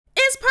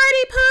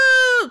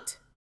pooped!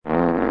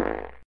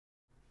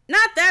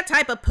 Not that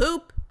type of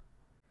poop.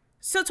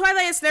 So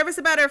Twilight is nervous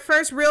about her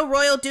first real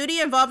royal duty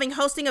involving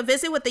hosting a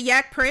visit with the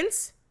Yak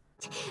Prince?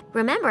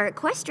 Remember,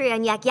 Equestria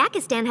and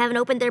Yakistan haven't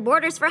opened their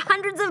borders for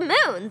hundreds of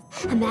moons.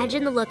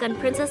 Imagine the look on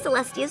Princess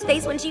Celestia's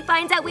face when she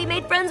finds out we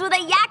made friends with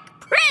a Yak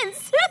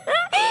Prince!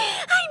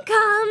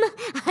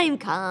 I'm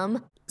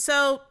calm.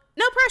 So,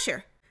 no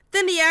pressure.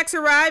 Then the Yaks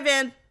arrive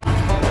and...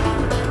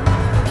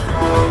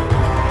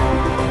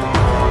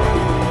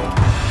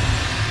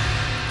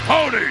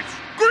 Ponies!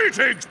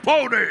 Greetings,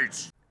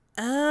 ponies!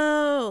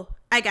 Oh,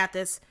 I got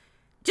this.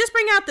 Just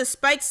bring out the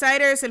spiked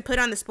ciders and put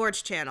on the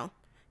sports channel.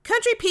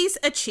 Country peace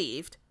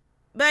achieved.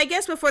 But I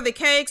guess before the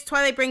cakes,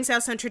 Twilight brings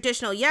out some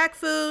traditional yak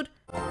food.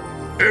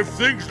 If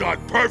things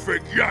not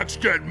perfect, yaks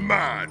get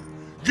mad.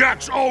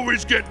 Yaks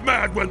always get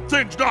mad when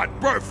things not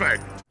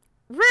perfect.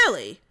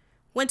 Really?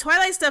 When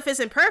Twilight stuff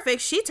isn't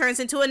perfect, she turns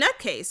into a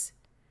nutcase.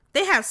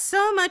 They have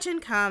so much in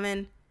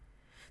common.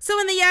 So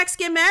when the yaks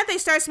get mad, they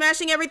start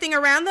smashing everything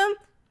around them?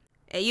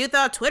 And you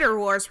thought Twitter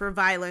wars were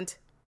violent.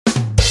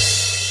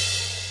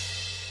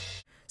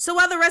 So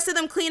while the rest of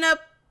them clean up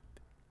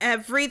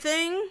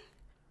everything,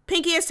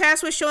 Pinky is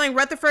tasked with showing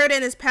Rutherford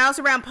and his pals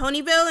around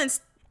Ponyville, and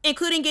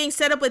including getting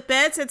set up with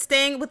beds and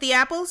staying with the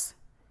apples,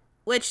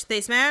 which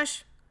they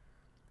smash.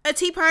 A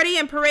tea party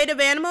and parade of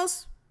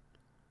animals,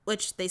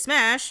 which they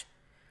smash.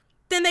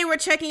 Then they were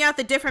checking out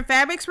the different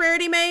fabrics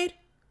Rarity made,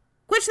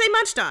 which they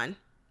munched on,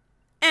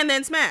 and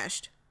then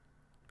smashed.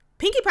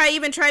 Pinkie Pie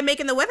even tried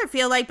making the weather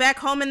feel like back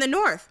home in the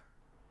north,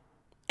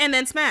 and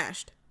then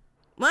smashed.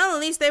 Well,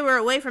 at least they were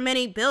away from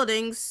any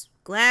buildings,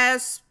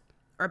 glass,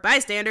 or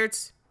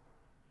bystanders.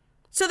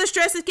 So the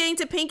stress is getting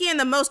to Pinkie in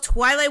the most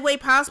Twilight way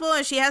possible,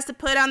 and she has to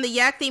put on the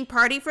yak-themed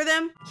party for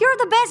them? You're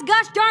the best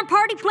gosh darn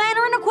party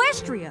planner in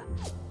Equestria.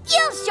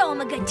 You'll show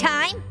them a good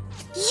time.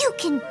 You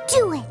can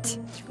do it.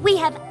 We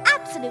have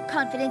absolute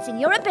confidence in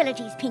your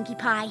abilities, Pinkie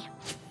Pie.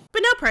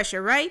 But no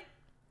pressure, right?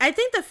 I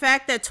think the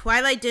fact that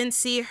Twilight didn't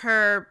see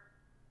her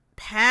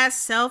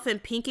past self in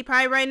Pinkie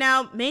Pie right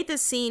now made the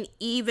scene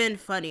even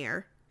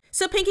funnier.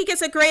 So Pinkie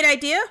gets a great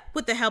idea,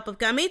 with the help of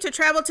Gummy, to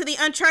travel to the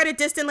uncharted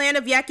distant land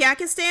of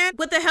Yakistan,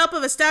 with the help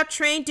of a stopped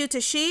train due to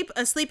sheep,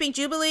 a sleeping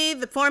Jubilee,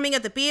 the forming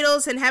of the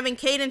Beatles, and having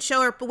Caden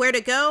show her where to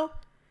go,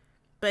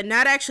 but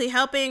not actually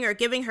helping or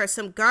giving her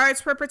some guards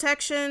for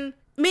protection.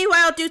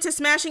 Meanwhile, due to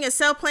smashing a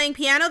self-playing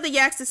piano, the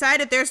Yaks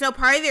decided there's no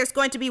party, there's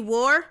going to be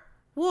war.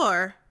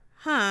 War?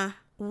 Huh.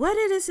 What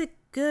is it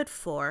good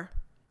for?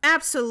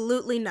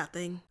 Absolutely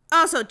nothing.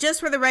 Also, just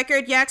for the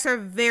record, Yaks are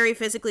very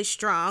physically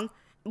strong.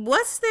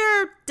 What's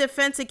their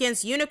defense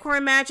against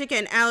unicorn magic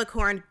and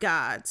alicorn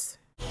gods?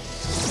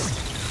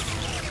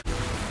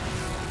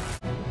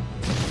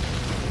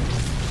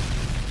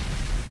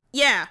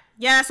 Yeah,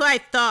 that's what I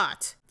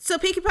thought. So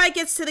Pinkie Pie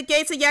gets to the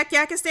gates of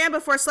Yakistan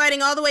before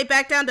sliding all the way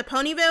back down to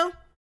Ponyville?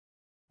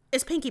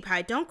 It's Pinkie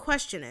Pie, don't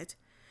question it.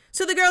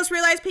 So the girls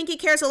realize Pinkie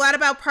cares a lot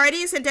about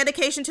parties and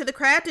dedication to the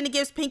craft, and it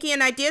gives Pinkie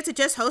an idea to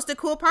just host a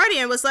cool party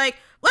and was like,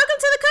 welcome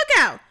to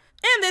the cookout!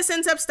 And this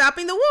ends up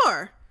stopping the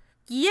war.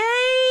 Yay!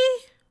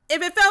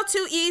 If it felt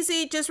too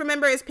easy, just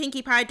remember it's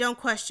Pinkie Pie, don't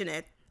question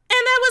it.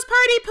 And that was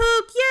Party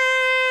Poop,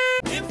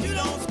 yay! If you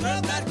don't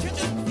scrub that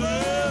kitchen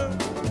floor,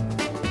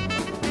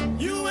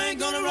 you ain't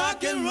gonna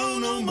rock and roll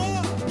no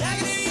more.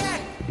 Yakety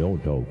yak.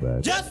 Don't talk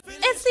fast.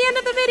 It's the end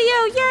of the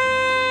video,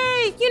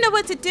 yay! You know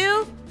what to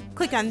do.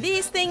 Click on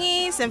these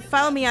thingies and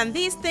follow me on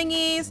these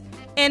thingies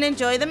and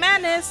enjoy the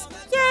madness,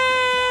 yay!